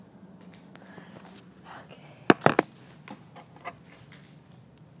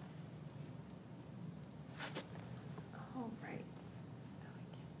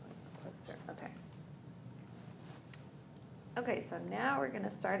Okay, so now we're going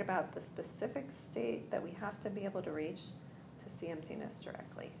to start about the specific state that we have to be able to reach to see emptiness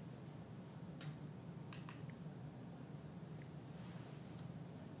directly.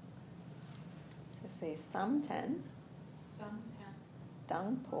 So say samten,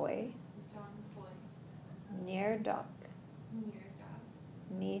 dangpoi, nirdok,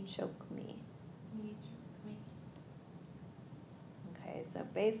 mi chokmi. Okay, so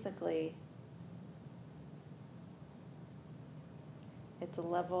basically, it's a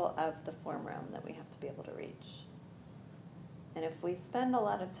level of the form realm that we have to be able to reach. And if we spend a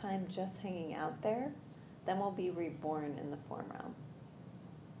lot of time just hanging out there, then we'll be reborn in the form realm,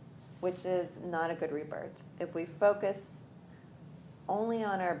 which is not a good rebirth. If we focus only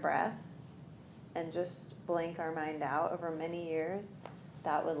on our breath and just blank our mind out over many years,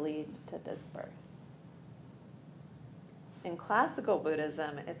 that would lead to this birth. In classical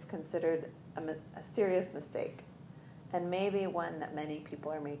Buddhism, it's considered a serious mistake, and maybe one that many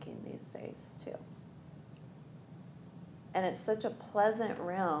people are making these days too. And it's such a pleasant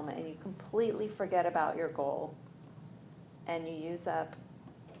realm, and you completely forget about your goal, and you use up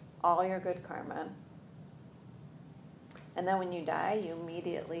all your good karma. And then when you die, you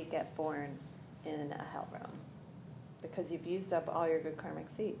immediately get born in a hell realm because you've used up all your good karmic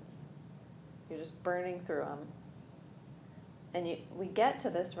seeds. You're just burning through them. And we get to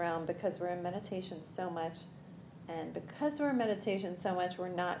this realm because we're in meditation so much, and because we're in meditation so much, we're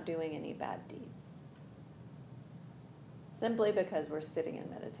not doing any bad deeds. Simply because we're sitting in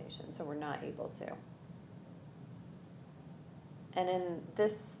meditation, so we're not able to. And in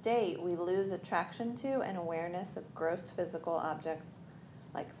this state, we lose attraction to and awareness of gross physical objects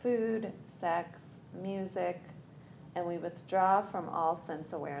like food, sex, music, and we withdraw from all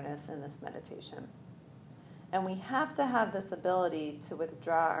sense awareness in this meditation. And we have to have this ability to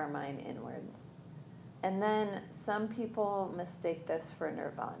withdraw our mind inwards. And then some people mistake this for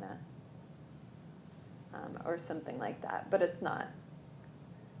nirvana or something like that, but it's not.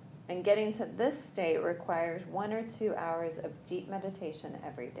 And getting to this state requires 1 or 2 hours of deep meditation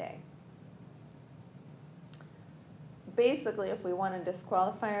every day. Basically, if we want to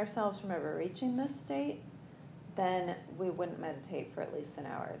disqualify ourselves from ever reaching this state, then we wouldn't meditate for at least an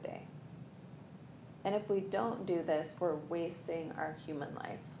hour a day. And if we don't do this, we're wasting our human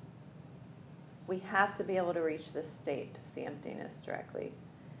life. We have to be able to reach this state to see emptiness directly.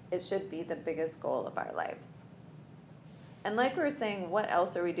 It should be the biggest goal of our lives. And like we were saying, what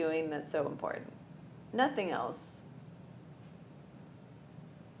else are we doing that's so important? Nothing else.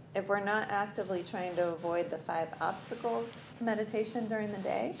 If we're not actively trying to avoid the 5 obstacles to meditation during the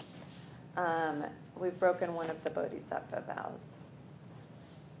day, we've broken one of the bodhisattva vows.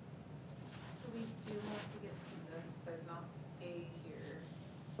 So we do have to get to this, but not stay here.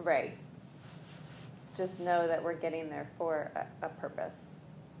 Right. Just know that we're getting there for a purpose.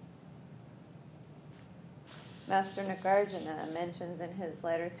 Master Nagarjuna mentions in his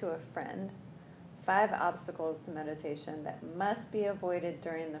letter to a friend 5 obstacles to meditation that must be avoided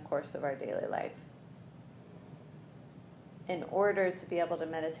during the course of our daily life in order to be able to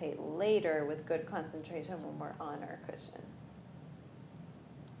meditate later with good concentration when we're on our cushion.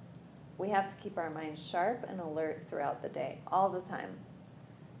 We have to keep our minds sharp and alert throughout the day, all the time.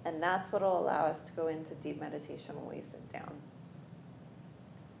 And that's what will allow us to go into deep meditation when we sit down.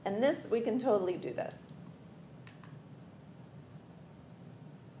 And this, we can totally do this.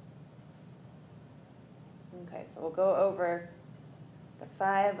 Okay, so we'll go over the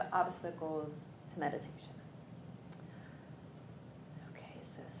 5 obstacles to meditation. Okay,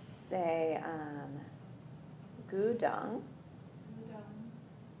 so say Gudang,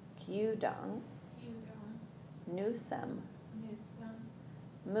 Kyudang, Nusam,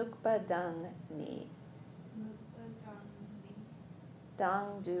 Mukbadang Ni,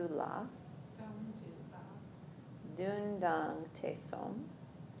 Dangdula, Dundang Tesom,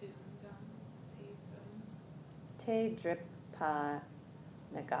 Te Dripa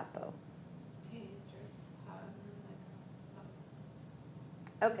Nagapo.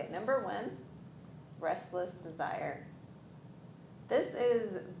 Okay, number 1, restless desire. This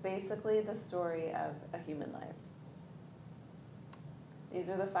is basically the story of a human life. These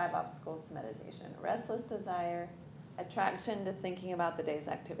are the 5 obstacles to meditation. Restless desire, attraction to thinking about the day's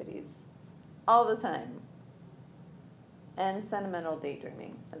activities all the time, and sentimental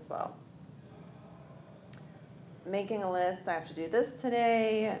daydreaming as well. Making a list, I have to do this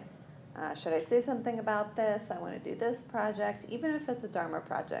today. Should I say something about this? I want to do this project, even if it's a Dharma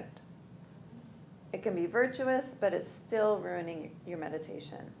project. It can be virtuous, but it's still ruining your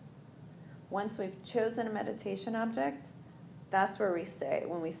meditation. Once we've chosen a meditation object, that's where we stay.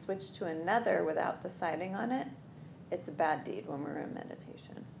 When we switch to another without deciding on it, It's a bad deed when we're in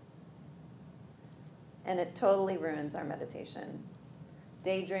meditation. And it totally ruins our meditation.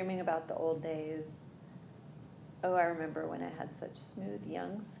 Daydreaming about the old days. Oh, I remember when I had such smooth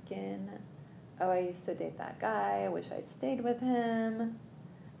young skin. Oh, I used to date that guy. I wish I stayed with him.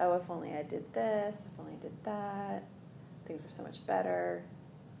 Oh, if only I did this. If only I did that. Things were so much better.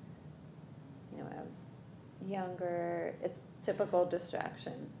 When I was younger. It's typical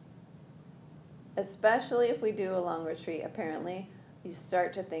distraction. Especially if we do a long retreat, apparently, you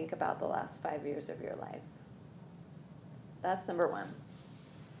start to think about the last 5 years of your life. That's number 1.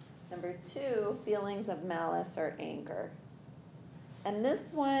 Number 2, feelings of malice or anger. And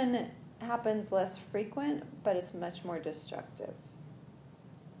this one happens less frequent, but it's much more destructive.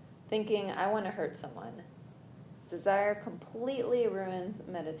 Thinking, I want to hurt someone. Desire completely ruins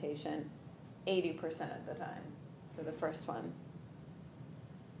meditation 80% of the time for the first one.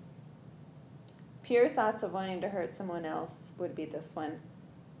 Pure thoughts of wanting to hurt someone else would be this one.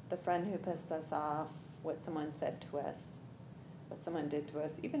 The friend who pissed us off, what someone said to us, what someone did to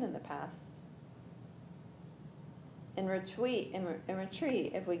us, even in the past. In retreat,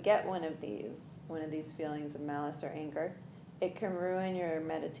 if we get one of these feelings of malice or anger, it can ruin your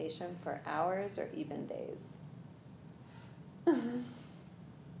meditation for hours or even days.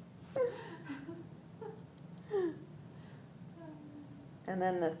 And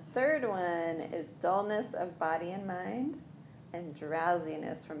then the third one is dullness of body and mind and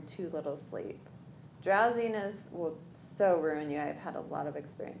drowsiness from too little sleep. Drowsiness will so ruin you. I've had a lot of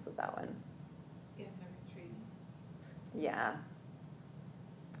experience with that one. In the retreat. Yeah.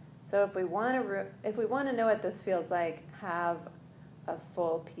 So if we want to know what this feels like, have a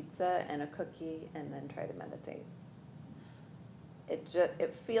full pizza and a cookie and then try to meditate.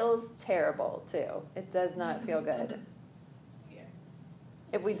 It feels terrible too. It does not feel good. Yeah.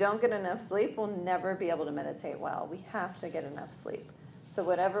 If we don't get enough sleep, we'll never be able to meditate well. We have to get enough sleep. So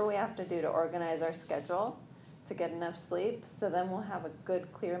whatever we have to do to organize our schedule to get enough sleep, so then we'll have a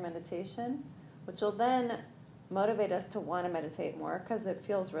good, clear meditation, which will then motivate us to want to meditate more because it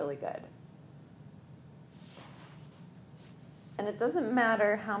feels really good. And it doesn't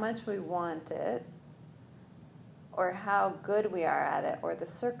matter how much we want it or how good we are at it or the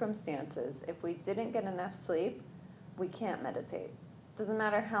circumstances. If we didn't get enough sleep, we can't meditate. Doesn't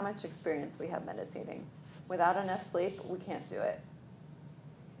matter how much experience we have meditating. Without enough sleep, we can't do it.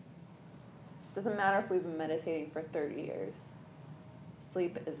 Doesn't matter if we've been meditating for 30 years.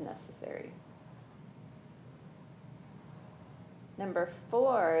 Sleep is necessary. Number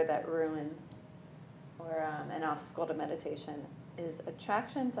 4 that ruins or an obstacle to meditation is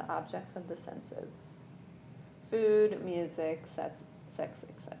attraction to objects of the senses. Food, music, sex,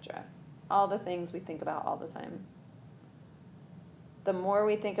 etc. All the things we think about all the time. The more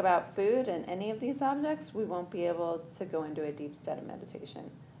we think about food and any of these objects, we won't be able to go into a deep state of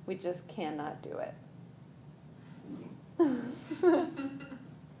meditation. We just cannot do it. All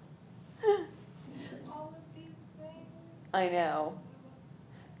of these things. I know.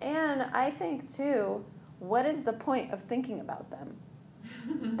 And I think, too, what is the point of thinking about them?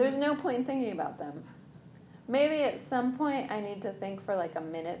 There's no point in thinking about them. Maybe at some point I need to think for like a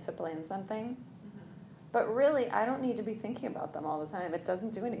minute to plan something. But really, I don't need to be thinking about them all the time. It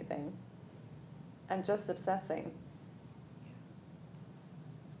doesn't do anything. I'm just obsessing.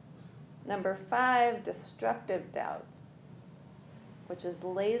 Number 5, destructive doubts, which is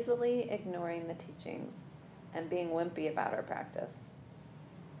lazily ignoring the teachings and being wimpy about our practice.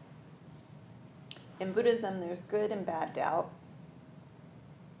 In Buddhism, there's good and bad doubt.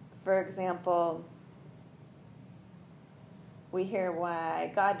 For example, we hear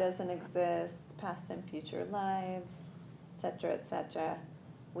why God doesn't exist, past and future lives, etc., etc.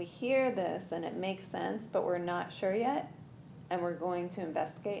 We hear this and it makes sense, but we're not sure yet, and we're going to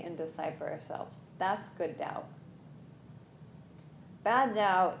investigate and decide for ourselves. That's good doubt. Bad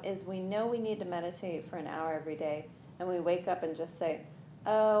doubt is we know we need to meditate for an hour every day, and we wake up and just say,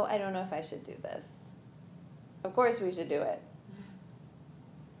 oh, I don't know if I should do this. Of course we should do it.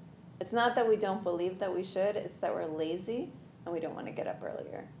 It's not that we don't believe that we should, it's that we're lazy and we don't want to get up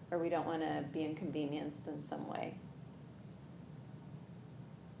earlier, or we don't want to be inconvenienced in some way.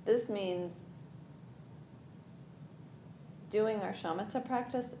 This means doing our shamatha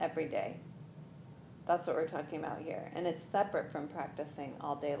practice every day. That's what we're talking about here. And it's separate from practicing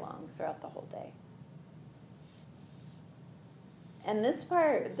all day long throughout the whole day. And this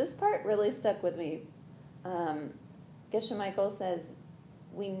part really stuck with me. Geshe Michael says,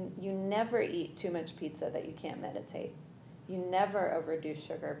 you never eat too much pizza that you can't meditate. You never overdo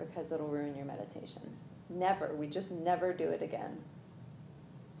sugar because it'll ruin your meditation. Never. We just never do it again.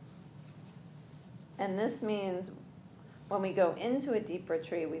 And this means When we go into a deep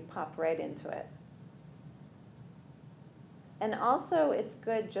retreat, we pop right into it. And also, it's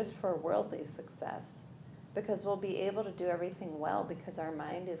good just for worldly success, because we'll be able to do everything well because our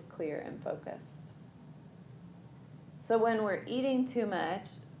mind is clear and focused. So when we're eating too much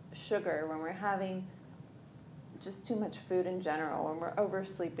sugar, when we're having just too much food in general, when we're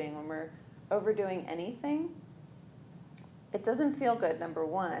oversleeping, when we're overdoing anything, it doesn't feel good, number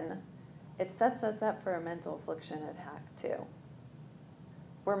one. It sets us up for a mental affliction attack, too.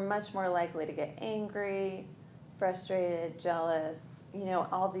 We're much more likely to get angry, frustrated, jealous.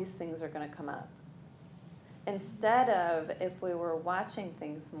 All these things are going to come up. Instead of, if we were watching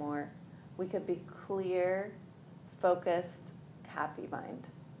things more, we could be clear, focused, happy mind.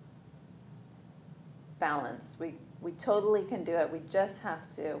 Balanced. We totally can do it. We just have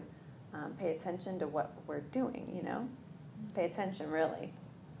to pay attention to what we're doing, Pay attention, really.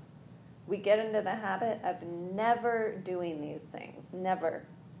 We get into the habit of never doing these things. Never.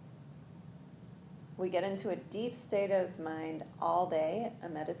 We get into a deep state of mind all day, a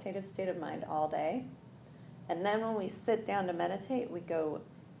meditative state of mind all day. And then when we sit down to meditate, we go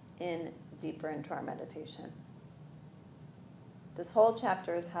in deeper into our meditation. This whole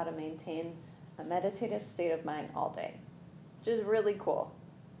chapter is how to maintain a meditative state of mind all day, which is really cool.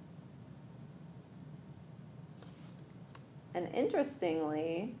 And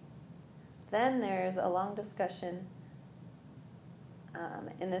interestingly, then there's a long discussion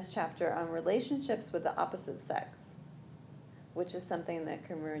in this chapter on relationships with the opposite sex, which is something that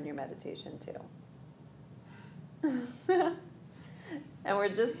can ruin your meditation too. And we're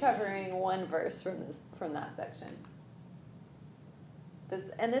just covering one verse from that section.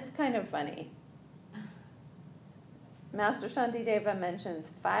 And it's kind of funny. Master Shantideva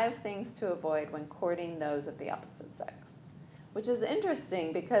mentions 5 things to avoid when courting those of the opposite sex, which is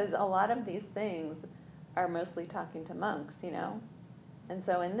interesting because a lot of these things are mostly talking to monks, And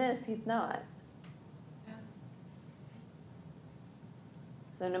so in this, he's not. Yeah.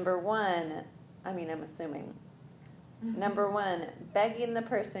 So number 1, I'm assuming. Number 1, begging the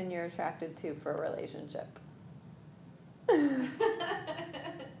person you're attracted to for a relationship.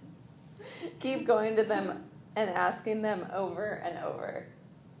 Keep going to them and asking them over and over.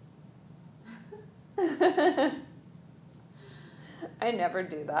 I never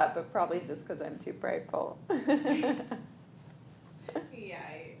do that, but probably just because I'm too prideful. Yeah,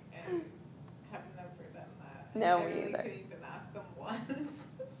 I have never done that. No, I me really either. couldn't even ask them once.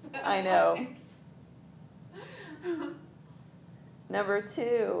 So I know. Number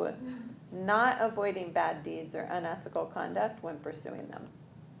 2, not avoiding bad deeds or unethical conduct when pursuing them.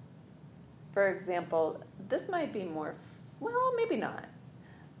 For example, this might be more, maybe not.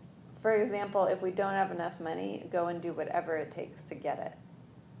 For example, if we don't have enough money, go and do whatever it takes to get it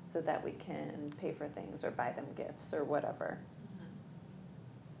so that we can pay for things or buy them gifts or whatever.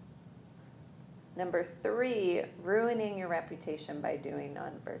 Number 3, ruining your reputation by doing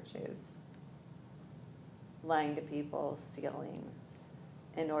non-virtues. Lying to people, stealing,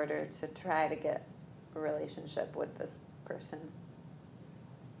 in order to try to get a relationship with this person.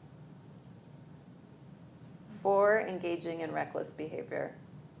 4, engaging in reckless behavior.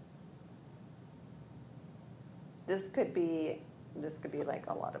 This could be like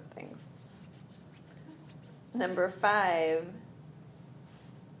a lot of things. Number 5,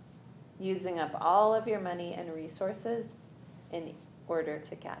 using up all of your money and resources in order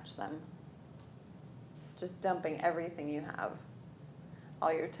to catch them. Just dumping everything you have.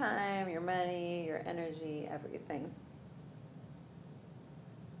 All your time, your money, your energy, everything.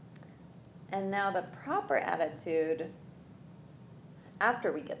 And now the proper attitude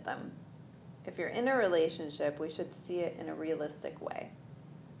after we get them. If you're in a relationship, we should see it in a realistic way.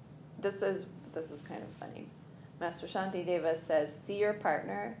 This is kind of funny. Master Shantideva says, see your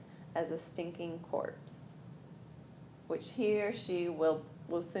partner as a stinking corpse, which he or she will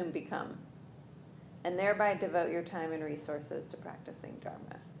soon become, and thereby devote your time and resources to practicing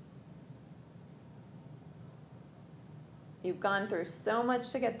Dharma. You've gone through so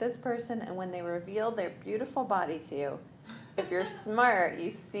much to get this person, and when they reveal their beautiful body to you, if you're smart,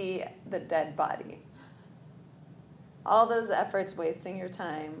 you see the dead body. All those efforts wasting your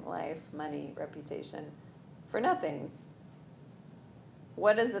time, life, money, reputation, for nothing.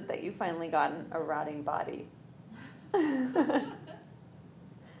 What is it that you finally gotten? A rotting body. Then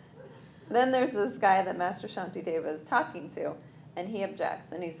there's this guy that Master Shantideva is talking to, and he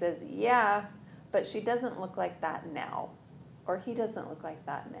objects, and he says, yeah, but she doesn't look like that now. Or he doesn't look like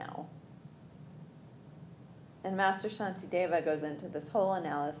that now. And Master Shantideva goes into this whole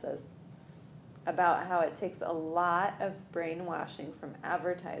analysis about how it takes a lot of brainwashing from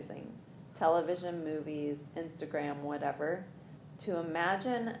advertising television, movies, Instagram, whatever, to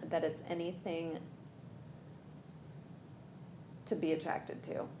imagine that it's anything to be attracted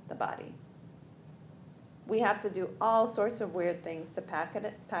to, the body. We have to do all sorts of weird things to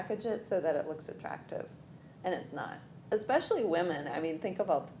package it so that it looks attractive. And it's not. Especially women. I mean, think of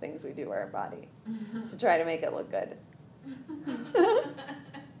all the things we do to our body to try to make it look good.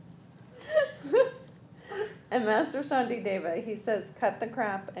 And Master Shantideva, he says, cut the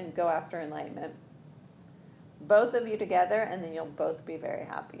crap and go after enlightenment. Both of you together, and then you'll both be very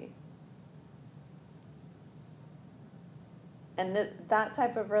happy. And that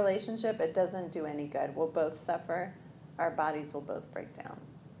type of relationship, it doesn't do any good. We'll both suffer. Our bodies will both break down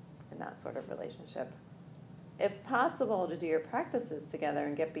in that sort of relationship. If possible, to do your practices together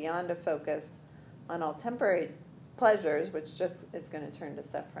and get beyond a focus on all temporary pleasures, which just is going to turn to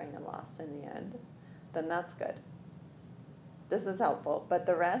suffering and loss in the end, then that's good. This is helpful, but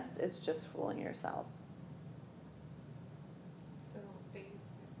the rest is just fooling yourself. So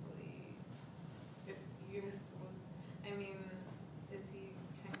basically, it's useless. I mean, is he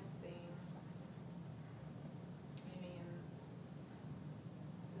kind of saying, I mean,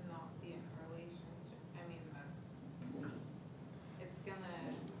 to not be in a relationship? I mean, it's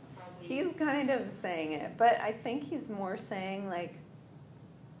gonna probably... He's kind of saying it, but I think he's more saying, like,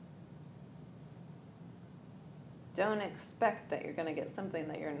 don't expect that you're going to get something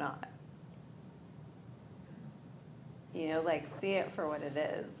that you're not. You know, like, see it for what it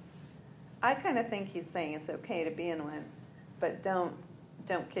is. I kind of think he's saying it's okay to be in one, but don't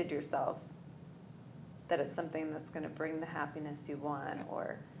kid yourself that it's something that's going to bring the happiness you want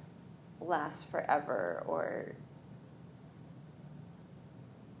or last forever or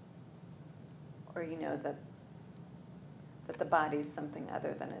you know, that the body's something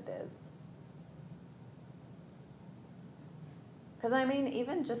other than it is. Because, I mean,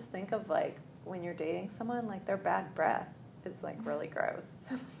 even just think of, like, when you're dating someone, like, their bad breath is, like, really gross.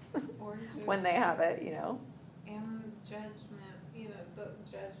 Or just, when they have it, you know. And judgment, you know, the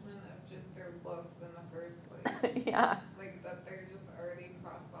judgment of just their looks in the first place. Yeah. Like, that they're just already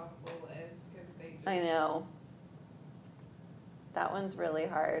crossed off the list because they just... I know. That one's really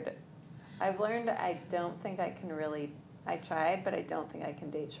hard. I've learned I don't think I can really... I tried, but I don't think I can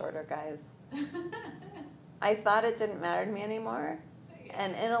date shorter guys. I thought it didn't matter to me anymore.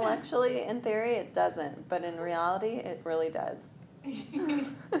 And intellectually, in theory, it doesn't. But in reality, it really does. It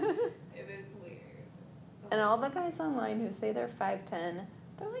is weird. And all the guys online who say they're 5'10",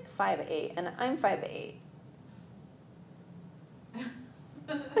 they're like 5'8", and I'm 5'8".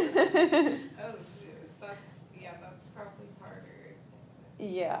 Oh, shoot. That's probably harder.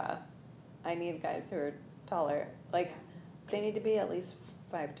 Yeah. I need guys who are taller. Like, they need to be at least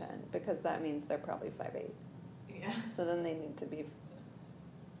 5'10", because that means they're probably 5'8". Yeah. So then they need to be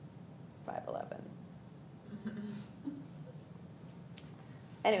 5'11".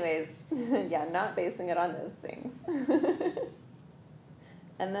 Anyways, yeah, not basing it on those things.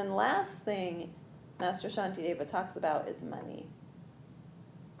 And then last thing Master Shantideva talks about is money.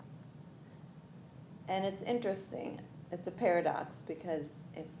 And it's interesting. It's a paradox, because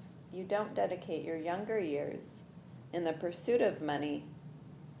if you don't dedicate your younger years in the pursuit of money,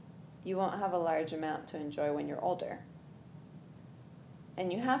 you won't have a large amount to enjoy when you're older.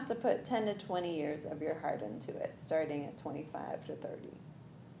 And you have to put 10 to 20 years of your heart into it, starting at 25 to 30.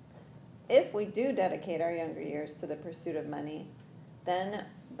 If we do dedicate our younger years to the pursuit of money, then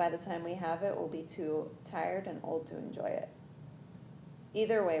by the time we have it, we'll be too tired and old to enjoy it.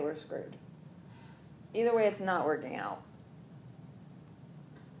 Either way, we're screwed. Either way, it's not working out.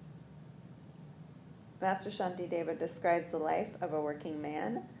 Master Shantideva describes the life of a working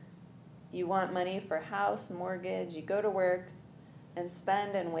man. You want money for house, mortgage, you go to work and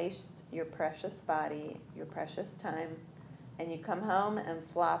spend and waste your precious body, your precious time, and you come home and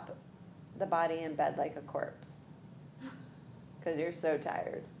flop the body in bed like a corpse because you're so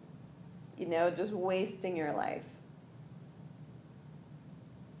tired. You know, just wasting your life.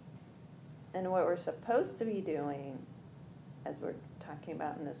 And what we're supposed to be doing, as we're talking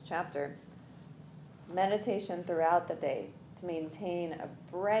about in this chapter, meditation throughout the day to maintain a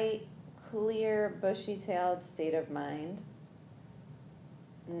bright, clear, bushy-tailed state of mind.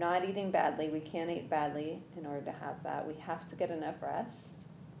 Not eating badly. We can't eat badly in order to have that. We have to get enough rest.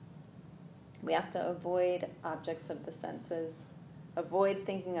 We have to avoid objects of the senses. Avoid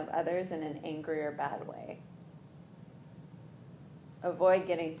thinking of others in an angry or bad way. Avoid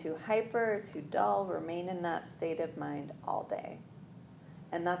getting too hyper, too dull. Remain in that state of mind all day.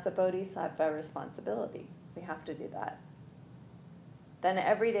 And that's a bodhisattva responsibility. We have to do that. Then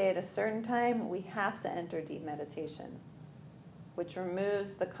every day at a certain time, we have to enter deep meditation. which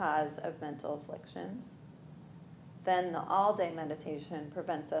removes the cause of mental afflictions. Then the all-day meditation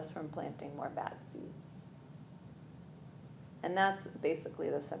prevents us from planting more bad seeds. And that's basically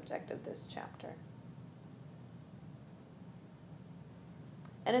the subject of this chapter.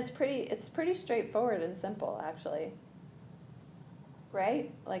 And it's pretty straightforward and simple, actually.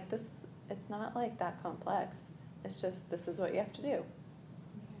 Right? Like this, it's not like that complex. It's just, this is what you have to do. Yeah.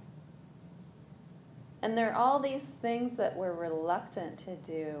 And there are all these things that we're reluctant to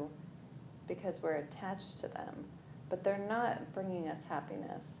do because we're attached to them, but they're not bringing us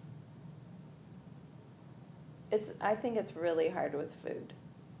happiness. I think it's really hard with food.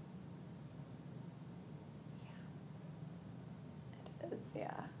 Yeah. It is,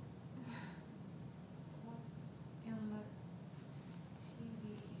 yeah. And the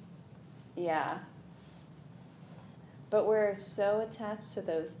TV. Yeah. But we're so attached to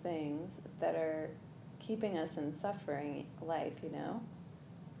those things that are keeping us in suffering life, you know?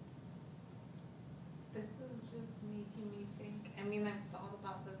 This is just making me think. I mean, I've thought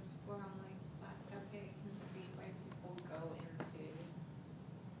about this before. I'm like, but okay, I can see why people go into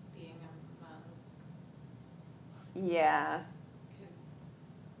being a monk. Yeah. Because,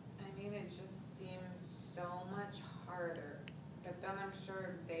 I mean, it just seems so much harder. But then I'm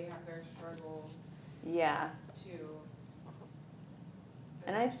sure they have their struggles Yeah. too.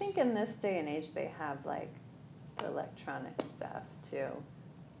 And I think in this day and age they have like the electronic stuff too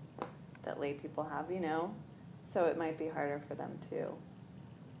that lay people have, you know? So it might be harder for them too.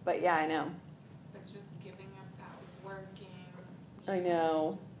 But yeah, I know. But just giving up that working. I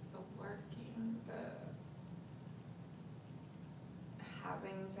know. Just the working, the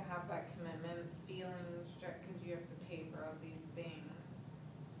having to have that commitment, feeling strict because you have to pay for all these things.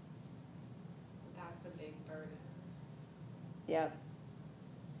 That's a big burden. Yep.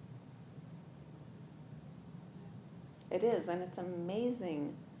 It is, and it's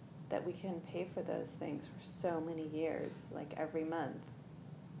amazing that we can pay for those things for so many years, like every month.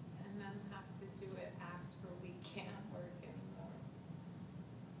 And then have to do it after we can't work anymore.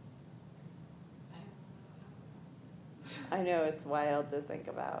 I don't know how. I know, it's wild to think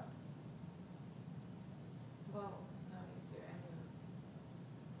about. Well, no, me too. I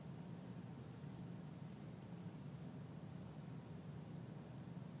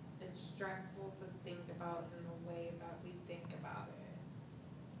mean, it's stressful to think about in the way that we think about it,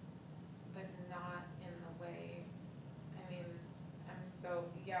 but not in the way. I mean,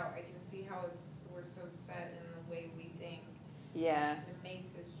 I can see how we're so set in the way we think. Yeah. It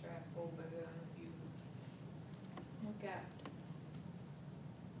makes it stressful, but then if you look at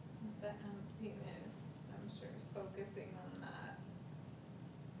the emptiness, I'm sure focusing on that.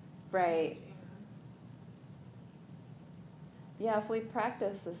 Right. Changing. Yeah, if we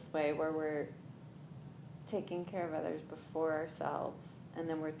practice this way where we're taking care of others before ourselves, and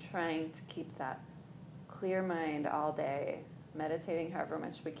then we're trying to keep that clear mind all day, meditating however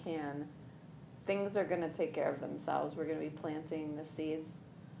much we can, things are going to take care of themselves. We're going to be planting the seeds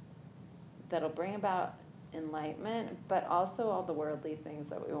that'll bring about enlightenment, but also all the worldly things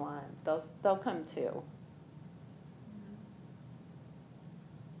that we want. They'll come too. Mm-hmm.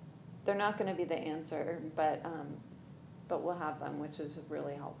 They're not going to be the answer, but we'll have them, which is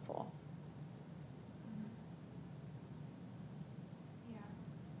really helpful. Mm-hmm. Yeah.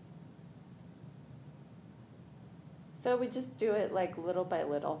 So we just do it like little by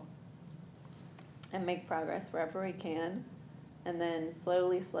little and make progress wherever we can. And then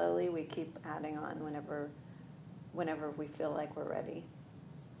slowly we keep adding on whenever we feel like we're ready.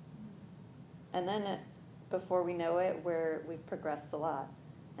 And then before we know it, we've progressed a lot.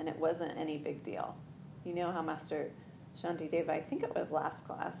 And it wasn't any big deal. You know how Master Shantideva, I think it was last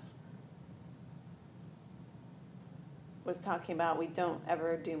class, was talking about we don't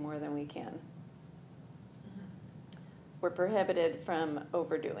ever do more than we can. Mm-hmm. We're prohibited from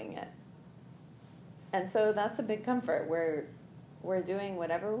overdoing it. And so that's a big comfort. We're doing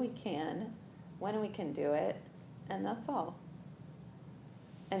whatever we can, when we can do it, and that's all.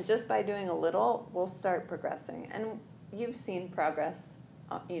 And just by doing a little, we'll start progressing. And you've seen progress,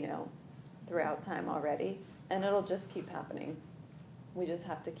 throughout time already, and it'll just keep happening. We just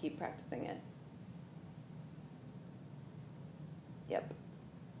have to keep practicing it. Yep.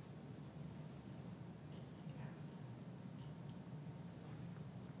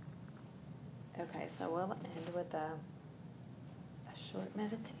 Okay, so we'll end with a short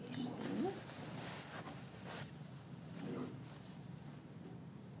meditation.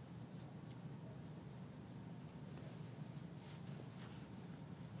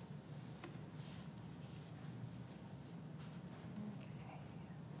 Okay.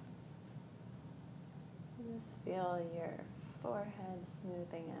 Just feel your forehead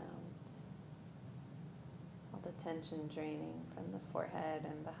smoothing out. All the tension draining from the forehead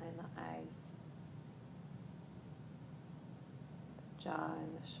and behind the eyes. The jaw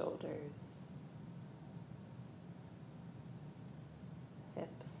and the shoulders.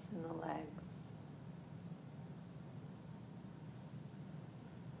 Hips and the legs.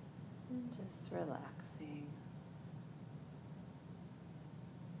 And just relaxing.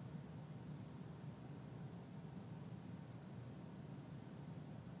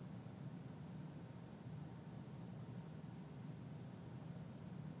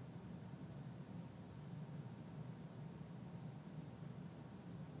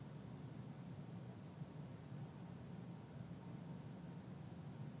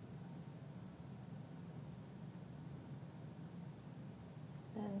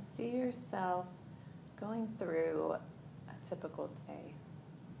 And see yourself going through a typical day.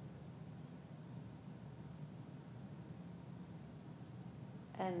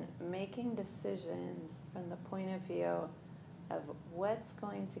 And making decisions from the point of view of what's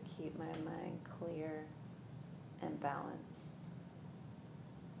going to keep my mind clear and balanced,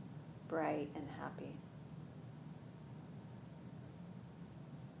 bright and happy.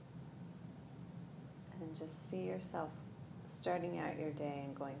 And just see yourself starting out your day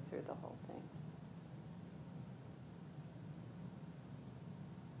and going through the whole thing.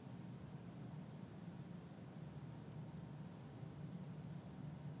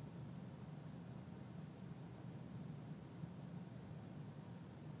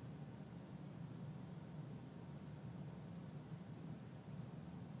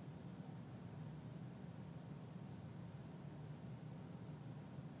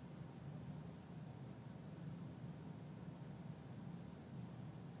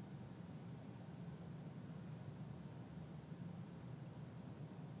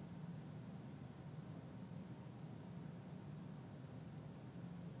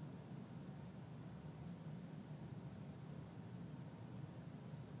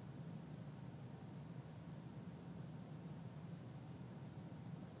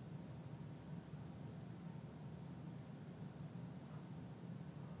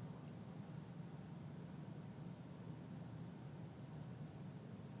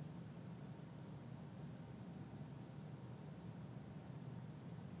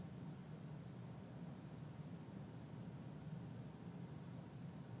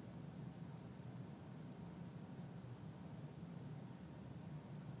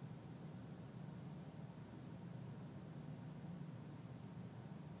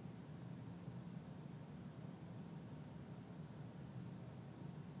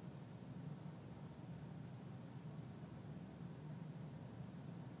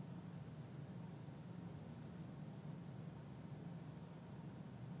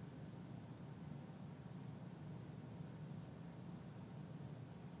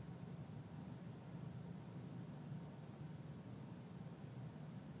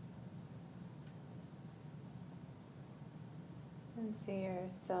 And see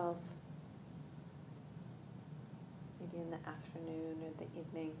yourself maybe in the afternoon or the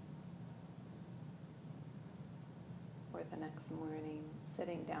evening or the next morning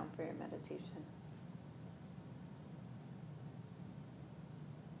sitting down for your meditation.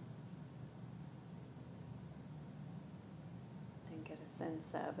 And get a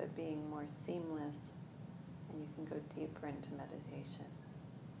sense of it being more seamless and you can go deeper into meditation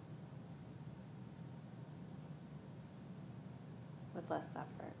with less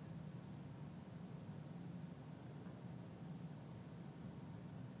effort.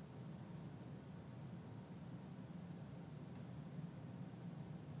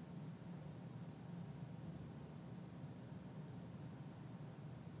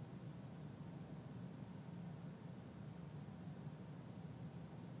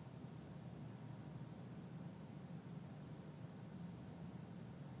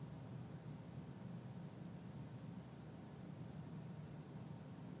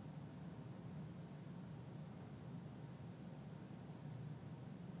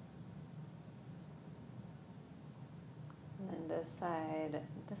 And then decide,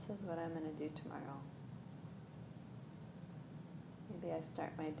 this is what I'm going to do tomorrow. Maybe I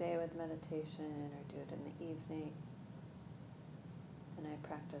start my day with meditation or do it in the evening. And I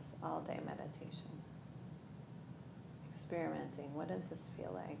practice all day meditation. Experimenting, what does this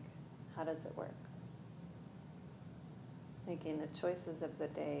feel like? How does it work? Making the choices of the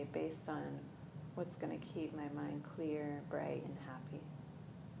day based on what's going to keep my mind clear, bright, and happy.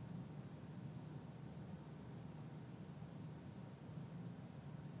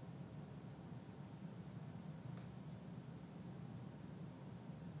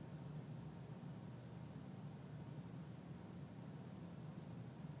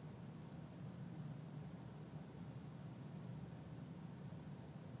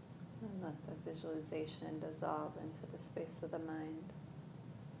 And let the visualization dissolve into the space of the mind.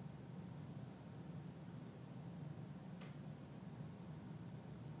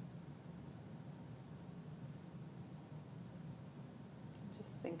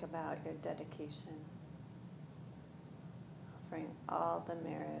 Just think about your dedication, offering all the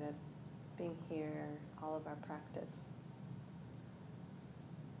merit of being here, all of our practice,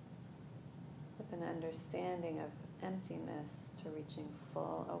 with an understanding of emptiness to reaching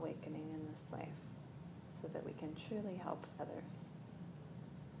full awakening in this life, so that we can truly help others.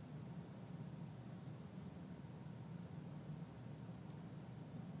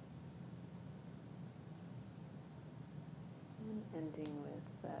 And ending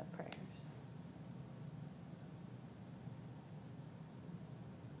with the prayers.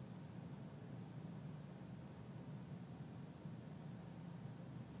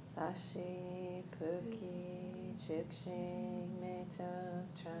 Sashi Puki Chukshing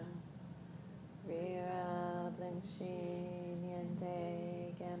Metoktra Rira Blingshin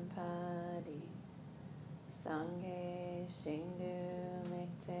Yende Gampadi Sangye Shingdu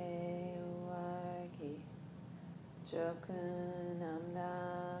Mekte Uargi Jokun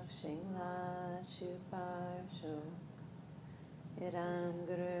Amdak Shingla Chuparsho Iram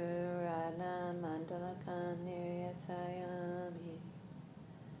Guru Radna Mandalakan Niryatayami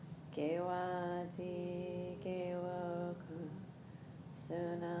Gewadi Gewoku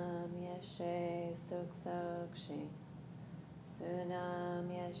Sunam Yeshe Suk Sokshing Sunam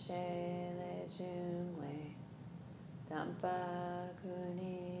Yeshe Lejungwe Dampa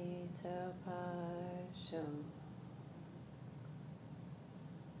Kuni Toparsho